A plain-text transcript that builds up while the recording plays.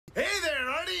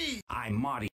I'm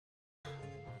Marty.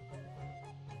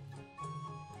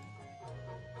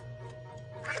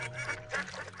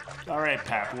 Alright,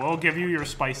 Pep, we'll give you your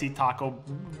spicy taco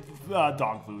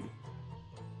dog food.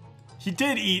 He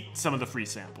did eat some of the free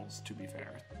samples, to be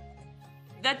fair.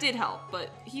 That did help, but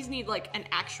he's need like an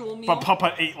actual meal. But Putt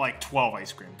Putt ate like 12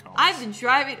 ice cream cones. I've been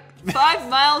driving 5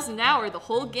 miles an hour the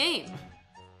whole game.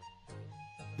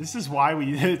 This is why we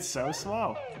did it so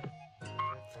slow.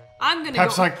 I'm gonna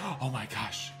Pep's go. like, oh my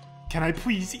gosh, can I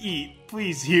please eat?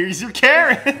 Please, here's your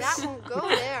carrots. That won't go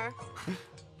there.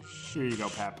 Here you go,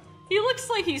 Pep. He looks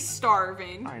like he's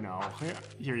starving. I know.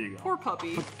 Here you go. Poor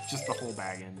puppy. Put just the whole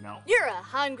bag in. No. You're a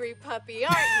hungry puppy,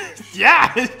 aren't you?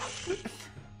 Yeah!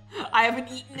 I haven't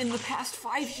eaten in the past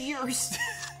 5 years.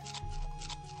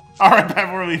 Alright,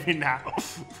 Pep, we're leaving now.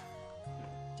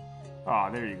 Oh,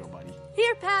 there you go, buddy.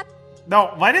 Here, Pep.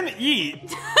 No, let him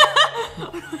eat.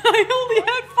 I only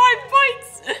had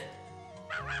 5 bites.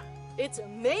 It's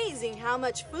amazing how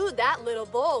much food that little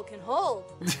bowl can hold.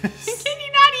 Can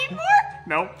you not eat more?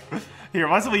 Nope. Here,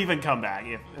 let's leave and come back.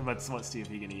 Let's see if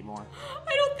he can eat more.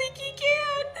 I don't think he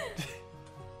can.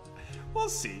 We'll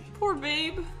see. Poor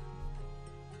babe.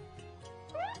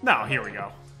 No, here we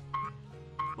go.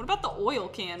 What about the oil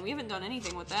can? We haven't done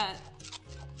anything with that.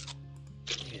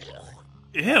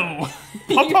 Ew.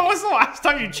 When was the last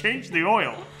time you changed the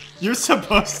oil? You're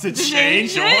supposed to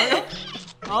change oil? it?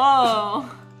 Oh.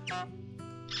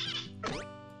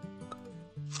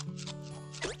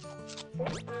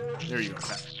 There you go,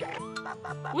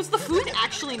 Pep. Was the food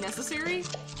actually necessary?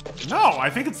 No, I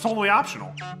think it's totally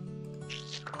optional.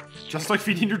 Just like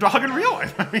feeding your dog in real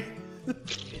life. I mean,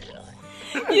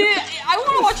 Yeah, I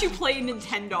want to watch you play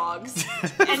Nintendogs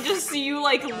and just see you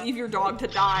like leave your dog to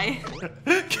die.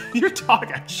 can your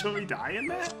dog actually die in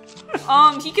that?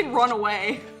 He can run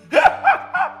away.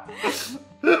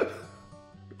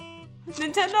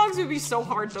 Nintendogs would be so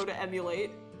hard though to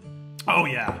emulate. Oh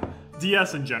yeah.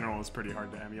 DS in general is pretty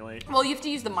hard to emulate. Well, you have to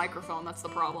use the microphone, that's the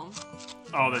problem.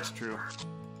 Oh, that's true.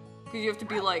 Because you have to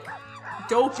be like,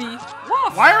 dopey.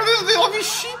 Woof. Why are there all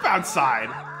these sheep outside?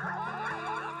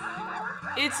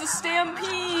 It's a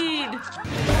stampede!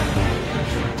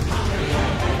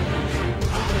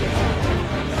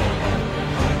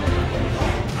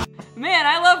 Man,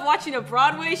 I love watching a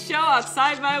Broadway show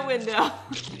outside my window.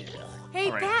 Hey,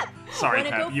 All right. Pep. Sorry, wanna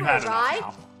Pep. go You've for had a enough ride?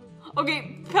 now.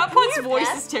 Okay, Putt Putt's Here, voice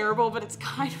Beth. is terrible, but it's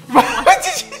kind of fun.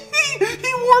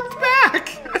 he warped back.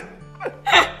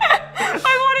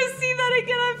 I want to see that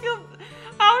again. I feel.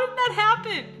 How did that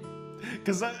happen?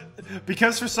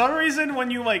 Because for some reason, when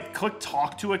you like click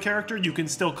talk to a character, you can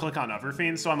still click on other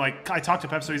things. So I'm like, I talked to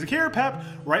Pep, so he's like, here, Pep.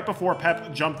 Right before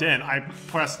Pep jumped in, I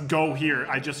pressed go here.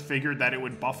 I just figured that it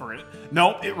would buffer it.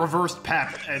 Nope, it reversed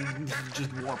Pep and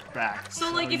just warped back.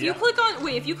 So like, if you click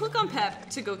on Pep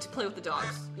to go to play with the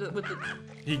dogs,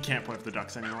 he can't play with the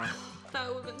ducks anymore. that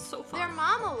would have been so fun. Their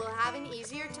mama will have an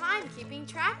easier time keeping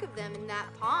track of them in that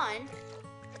pond.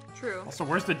 True. Also,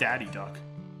 where's the daddy duck?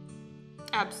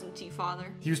 Absentee father.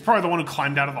 He was probably the one who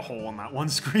climbed out of the hole on that one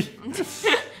screen.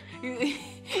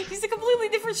 He's a completely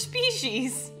different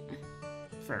species.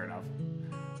 Fair enough.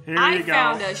 Here I you go.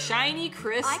 found a shiny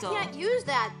crystal. I can't use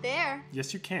that there.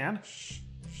 Yes, you can.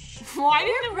 Why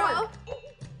didn't it Bro, work?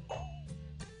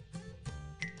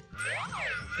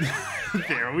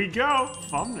 There we go.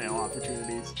 Thumbnail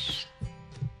opportunities.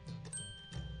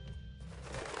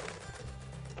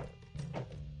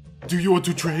 Do you want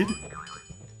to trade?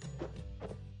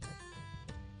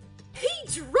 he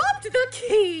dropped the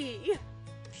key.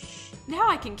 Now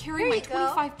I can carry Here my you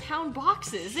go. 25-pound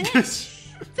boxes.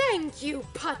 Thank you,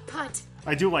 Putt Putt.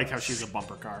 I do like how she's a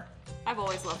bumper car. I've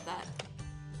always loved that.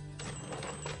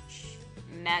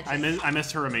 Magic. I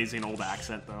miss her amazing old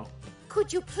accent, though.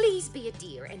 Could you please be a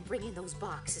dear and bring in those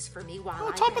boxes for me while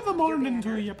I Top of the wrap up your morning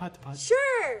banner? to you, Putt Putt.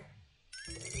 Sure.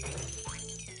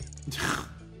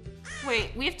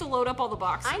 Wait, we have to load up all the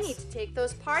boxes. I need to take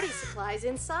those party supplies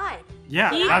inside.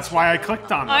 Yeah, that's why I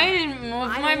clicked on them. I didn't move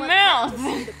I my don't want mouth. Pep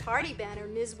to see the party banner,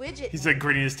 Ms. Widget. He's like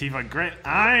gritting his teeth like, great,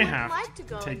 I Would have like to to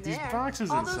go take in these there.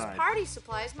 boxes All inside. those party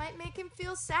supplies might make him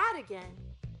feel sad again.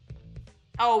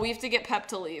 Oh, we have to get Pep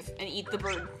to leave and eat the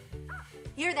bird.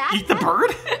 Hear that? Eat the Pep?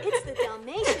 bird? It's the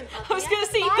Dalmatian puppy. I was gonna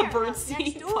at say eat the bird firehouse next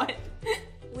seed, door. but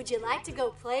Would you like to go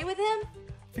play with him?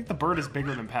 I think the bird is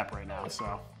bigger than Pep right now,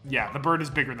 so. Yeah, the bird is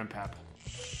bigger than Pep.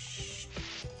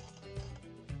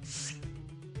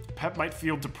 Pep might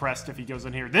feel depressed if he goes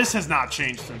in here. This has not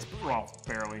changed since, well,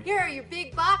 barely. Here are your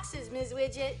big boxes, Ms.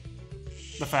 Widget.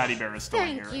 The fatty bear is still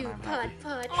in Thank here, you, and I'm Putt happy.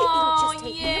 Putt. Aw, It'll just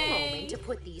take me yay. a moment to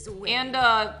put these away.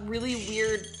 and really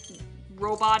weird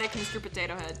robotic Mr.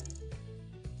 Potato Head.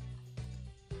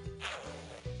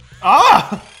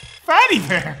 Ah! Fatty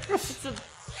Bear! It's a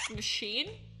machine?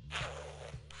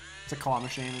 It's a claw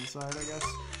machine inside, I guess.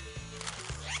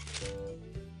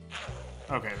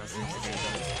 Okay, that's not the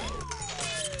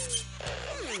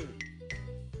game.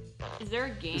 Is there a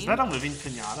game? Is that a living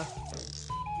pinata?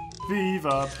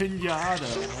 Viva pinata,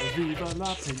 viva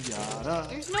la pinata.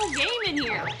 There's no game in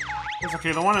here. It's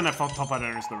okay, the one in that Putt Putt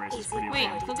enters the race is pretty Wait,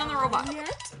 okay. click on the robot.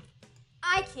 Yet?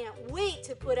 I can't wait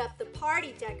to put up the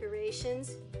party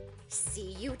decorations.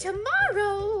 See you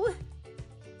tomorrow.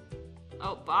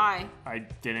 Oh, bye. I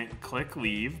didn't click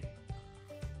leave.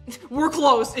 We're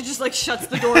closed. It just like shuts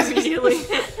the door immediately.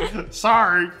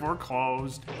 Sorry, we're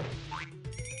closed.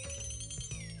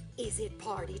 Is it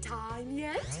party time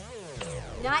yet?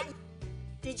 Not.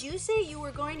 Did you say you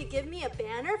were going to give me a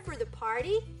banner for the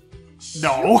party?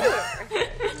 No.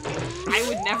 I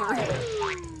would never.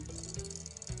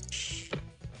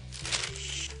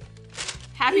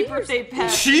 Happy birthday, Pep.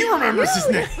 She remembers his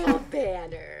name. Beautiful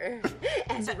banner.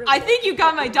 As a I think you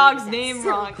got my dog's name So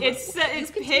wrong. close. It's You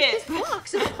can take Pip. this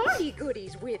box of party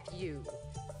goodies with you.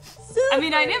 I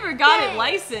mean, I never got it Yay.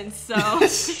 licensed, so.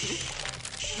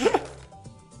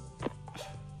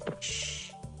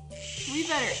 We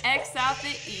better X out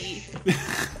the E.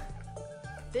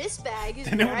 This bag is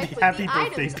Then it where would I be put Happy the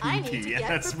Birthday items I need PP, to yeah, get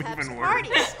that's for Pep's even worse.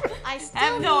 parties. I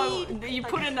still need You a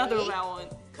put another cake, one.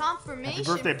 confirmation Happy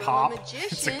birthday, from Pop. a magician,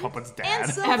 It's like Puppet's dad.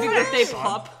 and some Happy birthday, friends.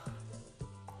 pup.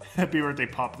 Happy birthday,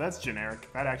 pup. That's generic.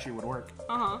 That actually would work.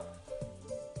 Uh-huh.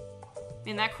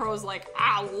 And that crow's like,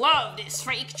 I love this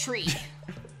fake tree.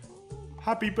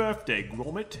 Happy birthday,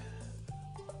 Gromit.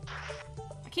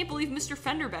 I can't believe Mr.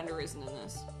 Fenderbender isn't in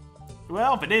this.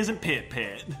 Well, if it isn't Pit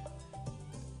Pit.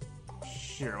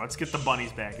 Here, let's get the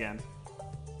bunnies back in.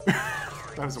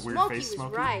 That was a weird Smokey face, was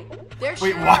Smokey. right. There Wait,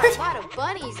 sure are what? a lot of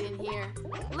bunnies in here.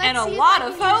 Let's And a see if lot I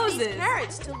of can use these hoses.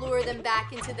 carrots to lure them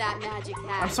back into that magic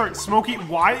hat. I'm sorry, Smokey,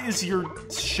 why is your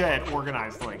shed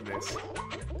organized like this?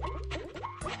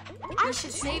 I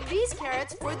should save these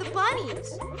carrots for the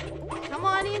bunnies. Come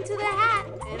on into the hat,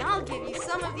 and I'll give you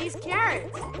some of these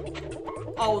carrots.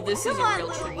 Oh, this is Come a on, real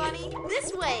little treat. bunny,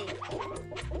 this way.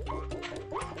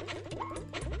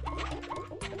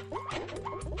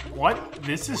 What?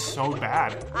 This is so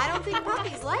bad. I don't think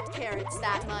puppies like carrots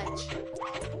that much.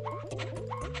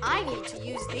 I need to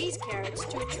use these carrots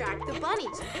to attract the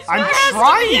bunnies. So I'm I have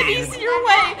trying! Easier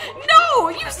way. No,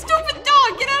 you stupid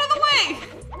dog, get out of the way.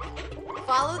 to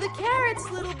follow the carrots,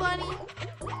 little bunny.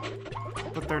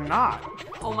 But they're not.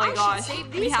 Oh my I gosh, should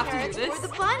save we these have to do carrots this. for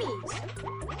the bunnies.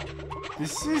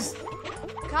 This is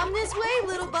Come this way,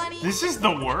 little bunny.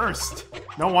 the worst.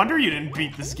 No wonder you didn't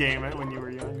beat this game when you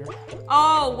were younger.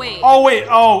 Oh, wait. Oh wait,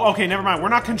 oh, okay, never mind. We're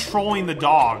not controlling the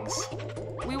dogs.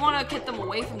 We want to get them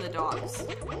away from the dogs.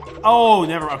 Oh,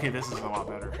 never. Okay, this is a lot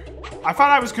better. I thought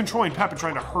I was controlling Pep and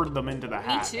trying to herd them into the Me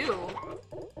hat. too.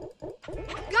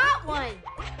 Got one.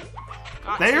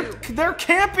 Got They're two. they're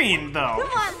camping though.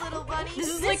 Come on, little bunny. This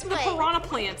is like the way. piranha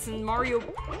plants in Mario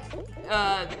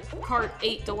Kart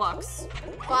 8 Deluxe.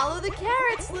 Follow the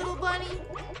carrots, little bunny.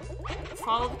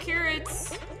 Follow the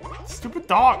carrots. Stupid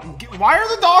dog. Why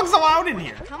are the dogs allowed in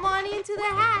here? Come on into the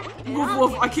hat. and Woof, I'll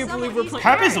woof, give I you can't some believe of we're these playing-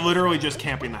 Pep is carrots. literally just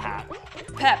camping the hat.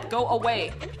 Pep, go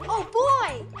away. Oh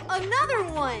boy, another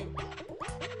one.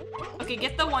 Okay,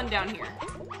 get the one down here.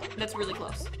 That's really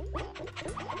close.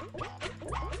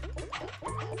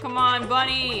 Come on,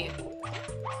 bunny.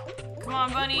 Come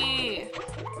on, bunny.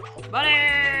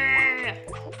 Bunny.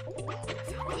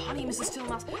 Honey, Mrs.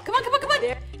 Stillmouse. Come on, come on, come on.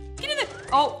 There. Get in there.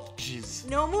 Oh, Jeez.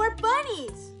 No more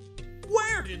bunnies.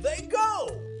 Where did they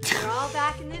go? They're all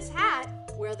back in this hat,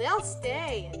 where they'll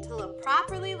stay until a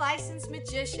properly licensed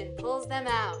magician pulls them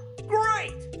out.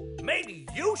 Great! Maybe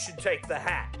you should take the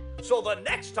hat. So the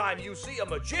next time you see a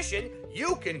magician,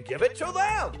 you can give it to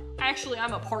them. actually,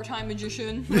 I'm a part-time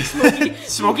magician.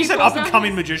 Smokey's an pulls out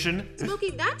up-and-coming his- magician. Smokey,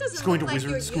 that doesn't He's going look to like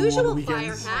wizard your school on the usual fire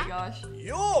weekends. Oh my hat. gosh.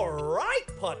 You're right,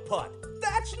 Putt Putt.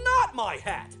 That's not my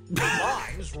hat.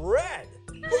 Mine's red.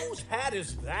 Whose hat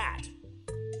is that?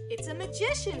 It's a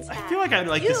magician's hat. I feel like I'd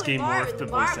like You this and game more Marvin if the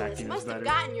the voice Marvelous acting was must have better.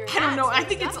 gotten your I don't know. hats I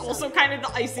think it's mixed up also somehow. kind of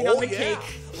the icing on the cake,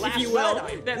 if Last you will, night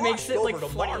I that makes rushed it like over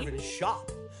to funny. Marvin's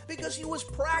shop because he was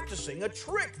practicing a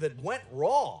trick that went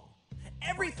wrong.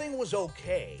 Everything was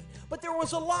okay, but there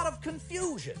was a lot of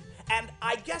confusion, and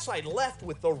I guess I left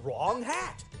with the wrong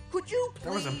hat. Could you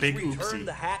That was please a big return oopsie.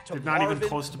 the hat to They're not even Marvin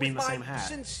close to being with the same my hat.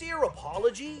 Sincere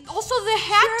apologies. Also, the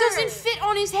hat Sure. doesn't fit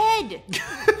on his head.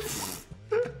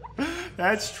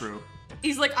 That's true.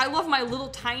 He's like, I love my little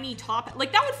tiny top.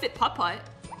 Like, that would fit Putt Putt.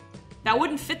 That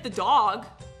wouldn't fit the dog.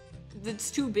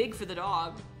 It's too big for the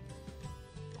dog.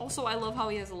 Also, I love how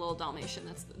he has a little Dalmatian.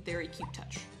 That's a very cute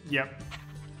touch. Yep.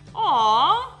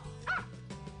 Aww.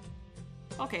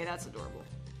 Okay, that's adorable.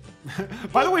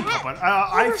 By the way, Putt Putt,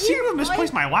 I've seen you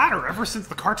misplace my ladder ever since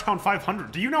the Cartown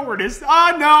 500. Do you know where it is?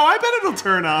 Ah, no, I bet it'll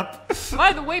turn up.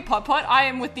 By the way, Putt Putt, I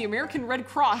am with the American Red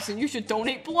Cross, and you should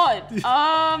donate blood.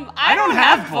 I don't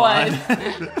have blood.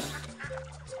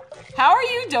 How are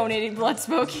you donating blood,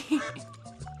 Smokey?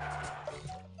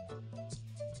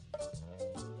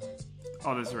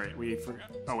 Oh, that's right. We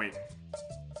forgot. Oh, wait.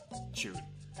 Shoot.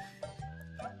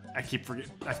 I keep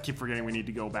forgetting we need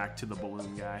to go back to the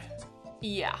balloon guy.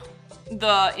 Yeah.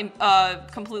 The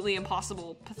completely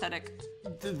impossible, pathetic.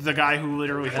 The guy who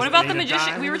literally has. What about the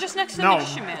magician? We were just next to the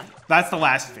magician man. That's the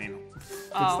last thing.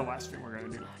 That's the last thing we're gonna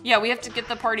do. Yeah, we have to get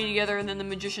the party together, and then the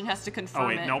magician has to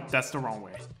confirm it. Oh wait, nope, that's the wrong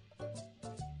way.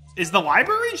 Is the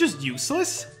library just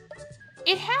useless?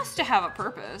 It has to have a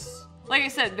purpose. Like I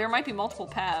said, there might be multiple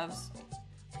paths.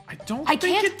 I don't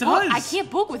think it does. I can't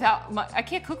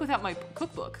cook without my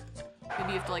cookbook.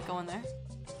 Maybe you have to like go in there.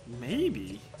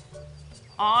 Maybe.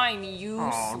 I'm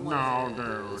useless. Oh no,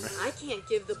 dude. I can't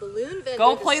give the balloon vendor.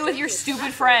 Go play with your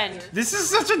stupid friend. This is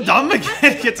such a dumb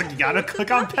mechanic. It's like you gotta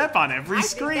click on Pep on every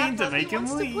screen to make him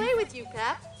wants leave. to play with you,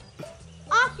 Pep.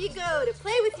 Off you go to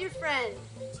play with your friend.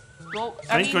 Well,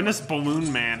 Thank goodness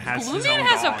Balloon Man has Balloon his Man own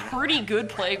has dog. a pretty good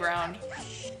playground.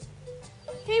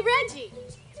 Hey, Reggie,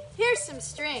 here's some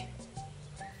string.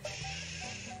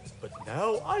 But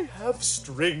now I have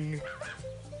string.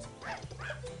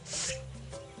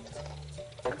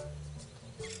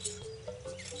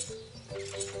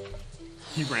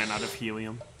 He ran out of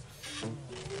helium.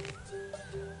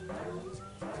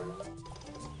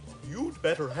 You'd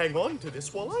better hang on to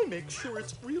this while I make sure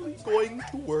it's really going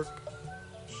to work.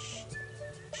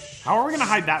 How are we gonna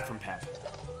hide that from Pep?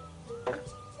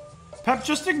 Pep,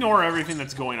 just ignore everything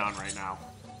that's going on right now.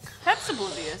 Pep's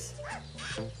oblivious.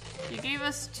 You gave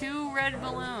us 2 red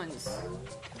balloons.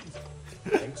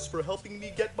 Thanks for helping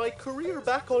me get my career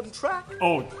back on track.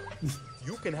 Oh,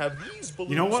 You can have these balloons.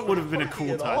 You know what for would have the been a party,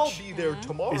 cool and I'll touch? be there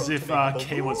tomorrow Is if, to make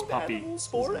Kay was balloon Puppy. animals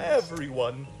for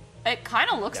everyone. It kind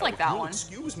of looks Now, like if that you'll one.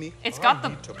 Excuse me. It's I got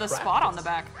need to the spot on the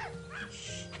practice.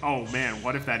 back. oh man,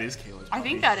 what if that is Kayla's puppy? I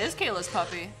think that is Kayla's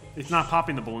puppy. It's not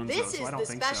popping the balloons though, This so I is don't the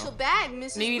think special so. bag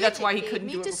Mrs. Maybe that's why he Widget couldn't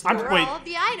gave do me it to before. store Wait, all of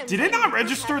the items did it in not for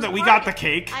register Pep's that we party. got the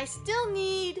cake? I still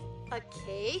need a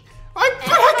cake.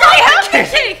 I have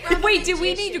the cake! From Wait, do we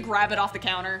magician. need to grab it off the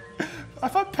counter? I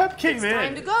thought Pep came It's in.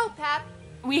 time to go, Pep.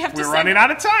 We have to We're send... running out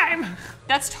of time.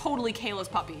 That's totally Kayla's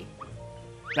puppy.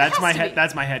 That's has my to head. be.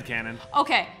 That's my head cannon.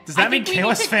 Okay. Does that I mean think we need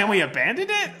Kayla's to- family abandoned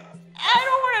it, I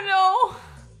don't want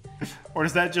or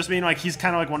does that just mean like he's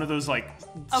kind of like one of those like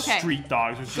Okay. street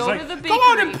dogs? Which is Go like, to the go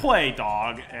out and bakery." play,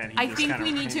 dog. And he to know. I just think kinda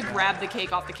we need to hangs out. grab the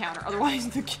cake off the counter, otherwise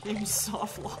the game's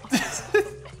soft locked.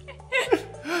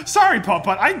 Sorry, Putt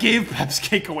Putt. I gave Pep's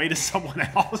cake away to someone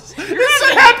else.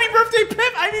 It's a happy birthday,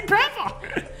 Pip. I mean,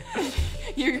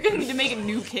 Pep. You're gonna need to make a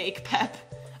new cake, Pip.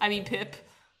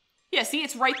 Yeah, see,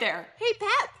 it's right there. Hey,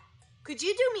 Pep. Could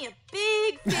you do me a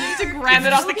big favor? To grab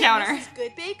it off the Go get counter. Mrs.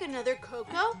 Goodbake another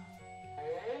cocoa?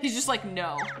 He's just like,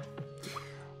 no.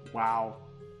 Wow.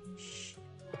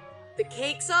 The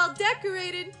cake's all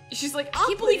decorated. She's like, I I'll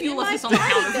can't put believe it you in left my this on the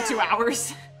party counter for bag. 2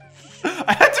 hours.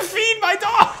 I had to feed my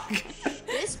dog.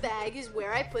 This bag is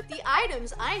where I put the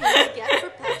items I need to get for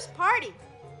Pep's party.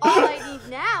 All I need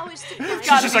now is to find She's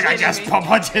gotta just be like, I kidding guess me. Putt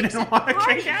Putt didn't want a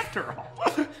party. cake after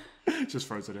all. Just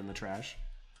throws it in the trash.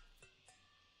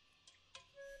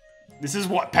 This is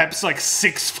what Pep's like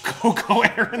 6th cocoa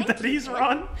errand that he's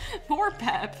run. Poor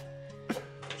Pep.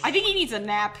 I think he needs a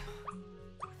nap.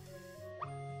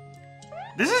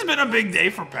 This has been a big day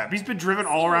for Pep. He's been driven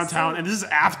all around town, and this is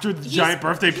after the giant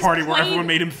birthday party where played- everyone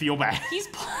made him feel bad. He's.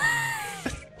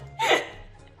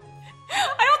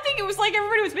 I don't think it was like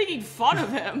everybody was making fun of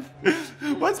him.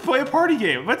 Let's play a party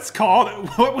game. Let's call it,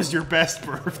 what was your best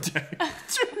birthday?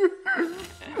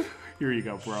 Here you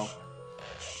go, bro.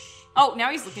 Oh,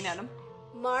 now he's looking at him.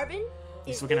 Marvin,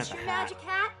 He's is looking this at the your hat. magic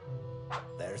hat?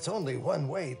 There's only one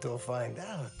way to find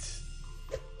out.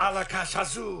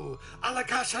 Alakashazu!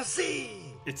 Alakashazi!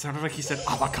 It sounded like he said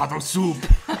avocado soup.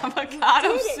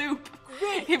 Avocado did it. soup.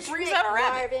 Great It brings trick, out a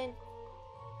rabbit. Marvin.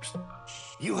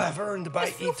 You have earned my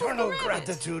It's full eternal of rabbit.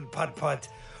 gratitude, Putt Putt.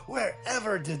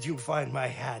 Wherever did you find my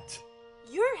hat?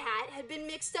 Your hat had been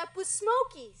mixed up with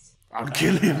Smokey's. I'll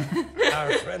kill him.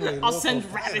 Our friendly I'll local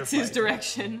send rabbits his firefighter.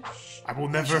 direction. I will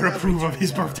never approve of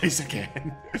his birthdays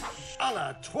again.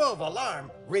 Allah 12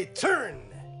 alarm, return!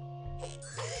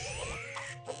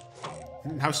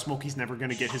 Now Smokey's never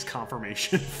gonna get his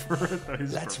confirmation for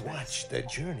his Let's birthday. watch the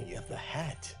journey of the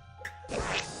hat.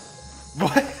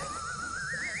 What?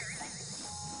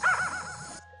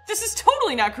 This is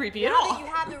totally not creepy at Now all. that you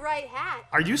have the right hat,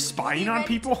 Are you spying on ready to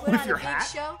people put with on your a big hat?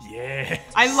 show? Yeah.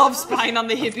 I love spying on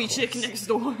the hippie chick next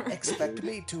door. Expect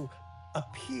me to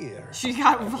appear. She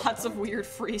got lots of weird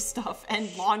free stuff and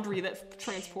laundry that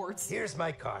transports. Here's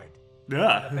my card.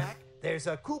 Yeah. Back, there's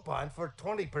a coupon for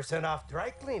 20% off dry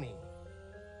cleaning.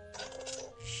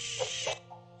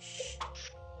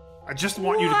 I just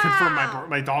want you to confirm Wow.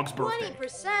 my dog's birthday.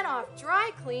 20% off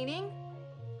dry cleaning.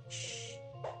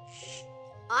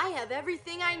 I have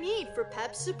everything I need for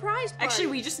Pep's surprise party. Actually,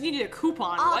 we just needed a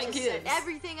coupon. I'll What just gives? set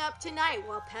everything up tonight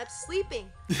while Pep's sleeping.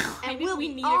 And Maybe we'll we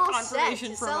be need a all set confirmation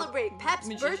to from a celebrate Pep's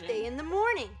magician. birthday in the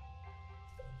morning.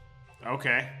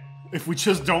 Okay. If we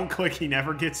just don't click, he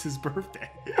never gets his birthday.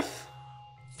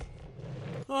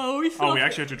 Oh, we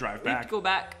actually have to drive We have back. to go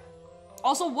back.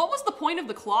 Also, what was the point of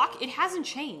the clock? It hasn't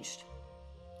changed.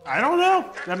 I don't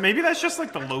know. Maybe that's just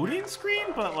like the loading screen,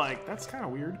 but like that's kind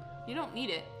of weird. You don't need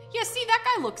it. Yeah, see, that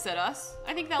guy looks at us.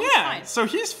 I think that looks Yeah, fine. so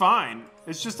he's fine.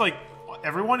 It's just like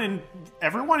everyone in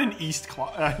East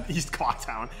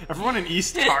Clawtown, everyone in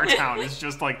East Cartown is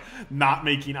just like not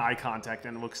making eye contact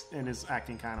and is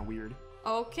acting kind of weird.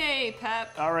 Okay,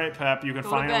 Pep. All right, Pep, you can Go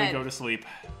to finally bed. go to sleep.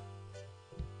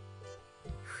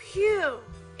 Phew,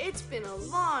 it's been a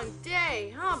long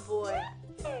day, huh, boy?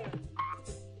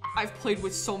 I've played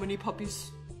with so many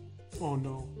puppies. Oh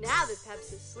no. Now that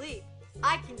Pep's asleep,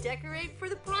 I can decorate for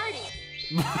the party.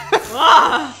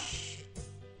 Ah!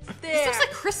 There. This looks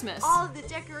like Christmas. All of the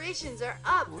decorations are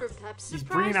up for Pep's surprise He's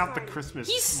bringing out the party. Christmas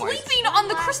He's lights. sleeping on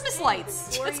the Last Christmas thing lights.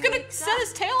 before That's he gonna wakes set up.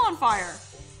 his tail on fire.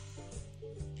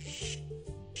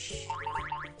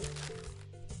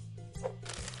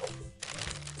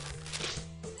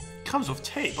 Comes with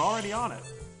tape already on it.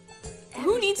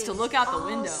 Who needs to look out the All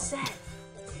window? set.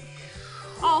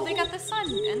 Oh, they got the sun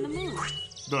and the moon.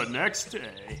 The next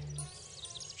day.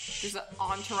 There's an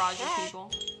entourage of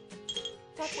people.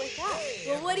 Pep, wake up.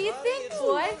 Well, what do you think,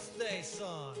 boy? Birthday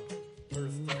song.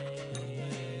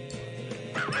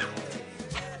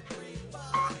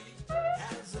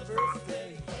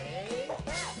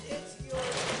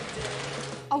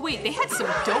 Oh wait, they had some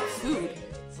dope food.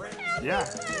 Yeah.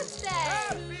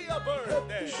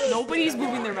 Nobody's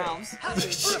moving their mouths.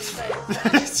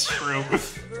 It's true.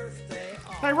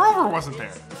 Hey, Rover wasn't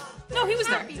there. No, he was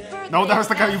there. No, that was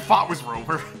the guy you fought was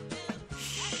Rover.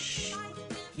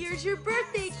 Here's your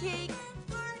birthday cake.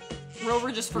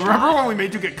 Rover just forgot. Remember when we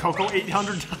made you get Coco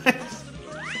 800 times?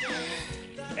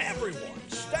 Everyone,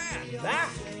 stand back.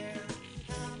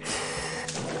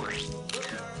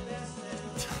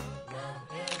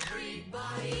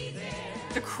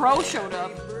 The crow showed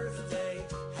up.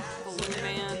 Balloon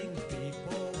Man.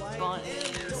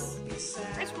 Buttons.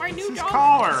 It's my new His dog.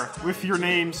 collar with your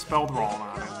name spelled wrong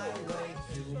on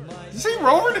it. You see,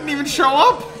 Rover didn't even show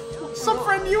up. Some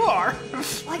friend you are.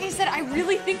 Like I said, I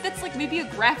really think that's like maybe a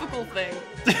graphical thing.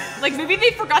 Like maybe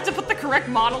they forgot to put the correct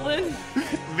model in.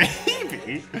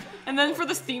 Maybe. And then for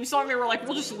this theme song, they were like,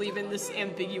 we'll just leave in this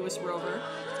ambiguous Rover.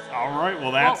 All right, well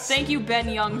Well, that's. thank you, Ben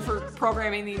Young, for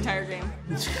programming the entire game.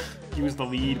 He was the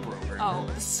lead programmer. Oh,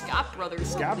 the Scott Brothers.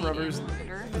 Scott lead Brothers.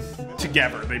 animator.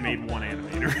 Together, they made one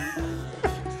animator.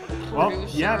 Well,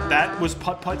 yeah, that was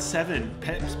Putt Putt 7,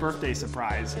 Pep's birthday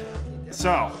surprise.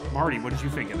 So, Marty, what did you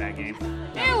think of that game?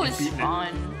 It was Beating it.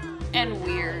 fun and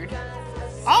weird.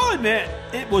 I'll admit,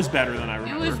 it was better than I It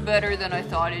remember. was better than I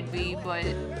thought it'd be, but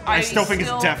I still think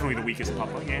it's definitely the weakest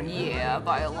Putt Putt game. Yeah,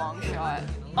 by a long shot.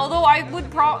 Although I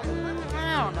would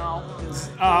I don't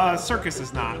know. Circus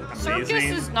is not amazing. Circus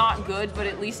is not good, but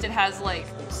at least it has like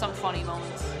some funny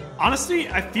moments. Honestly,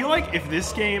 I feel like if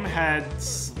this game had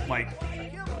like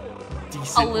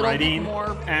decent A little bit writing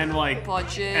more and like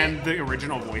budget. and the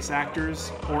original voice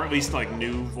actors, or at least like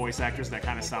new voice actors that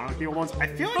kind of sound like the old ones, I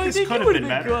feel like this could have been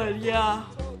better. good, yeah.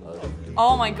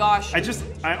 Oh my gosh. And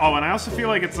I also feel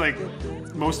like it's like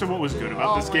most of what was good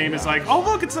about Oh this my game is like, oh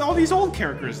look, it's all these old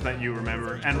characters that you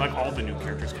remember, and like all the new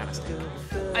characters kind of stink.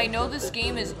 I know this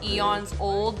game is eons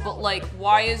old, but like,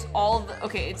 why is all of the...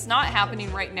 Okay, it's not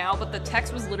happening right now, but the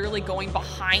text was literally going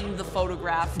behind the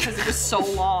photograph because it was so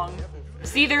long.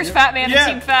 See, there's Fat Man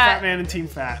and Team Fat. Fat Man and Team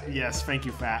Fat. Yes, thank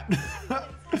you, Fat.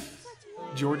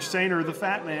 George Sainer, the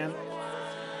Fat Man.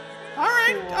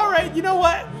 All right. You know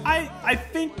what? I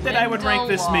think that I would rank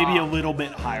this maybe a little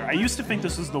bit higher. I used to think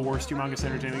this was the worst Humongous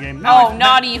Entertainment game. Oh,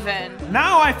 not even.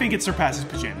 Now I think it surpasses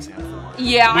Pajamas Jam 4.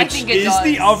 Yeah, I which think it is does.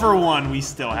 the other one we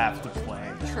still have to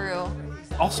play. True.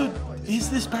 Also, is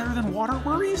this better than Water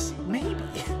Worries? Maybe.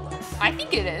 I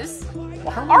think it is.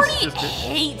 Water Worries Artie is just good.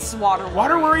 hates Water Worries.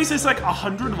 Water Worries is like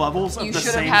 100 levels of You the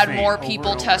should same have had thing more over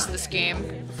people and over. test this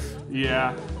game.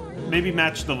 Yeah, maybe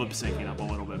match the lip syncing up a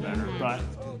little bit better, but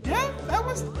yeah,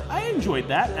 I enjoyed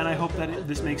that, and I hope that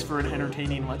this makes for an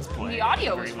entertaining Let's Play. The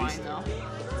audio at the was very fine, least.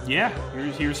 though. Yeah,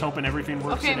 here's hoping everything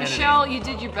works. Okay, in Michelle, editing. you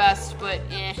did your best, but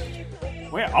eh.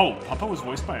 Wait, oh, Putt Putt was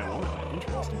voiced by a woman.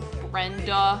 Interesting.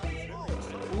 Brenda,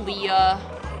 Leah.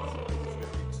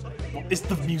 What is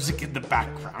the music in the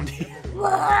background here?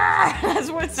 That's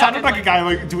what it Sounded like a guy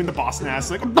like doing the Boston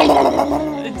ass, like.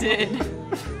 It did.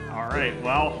 All right,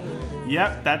 well,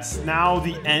 yep, that's now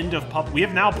the end of Putt. We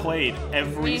have now played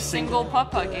every single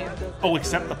Putt Putt game. Oh,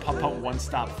 except the Putt Putt One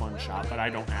Stop Fun Shop, but I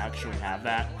don't actually have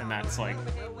that, and that's like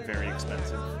very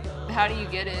expensive. How do you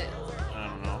get it? I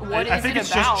don't know. What I is think it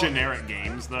it's about? just generic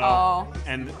games though. Oh.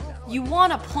 And You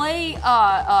want to play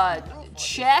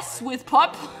chess with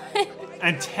Putt Putt?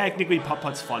 and technically Putt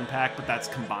Putt's Fun Pack, but that's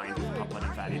combined with Putt Putt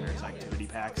and Fatty Bear's Activity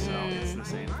Pack, so it's the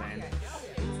same thing.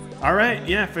 All right,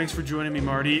 yeah, thanks for joining me,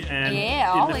 Marty. And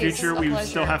Yeah, in the always future, a we pleasure.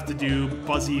 still have to do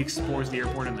Buzzy Explores the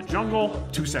Airport and the Jungle,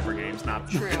 2 separate games, not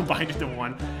combined into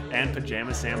one, and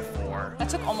Pajama Sam 4. That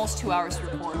took almost 2 hours to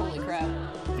record. Holy crap.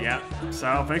 Yeah,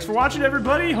 so thanks for watching,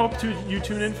 everybody. Hope you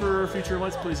tune in for future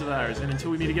Let's Plays of ours. And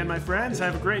until we meet again, my friends,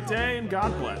 have a great day, and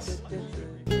God bless.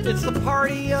 It's the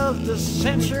party of the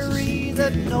century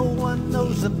that no one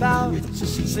knows about.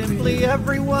 Simply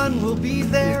everyone will be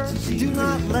there. Do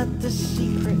not let the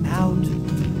secret out.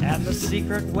 And the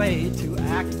secret way to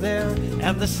act there,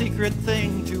 and the secret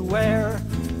thing to wear,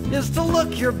 is to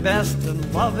look your best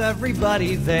and love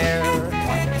everybody there.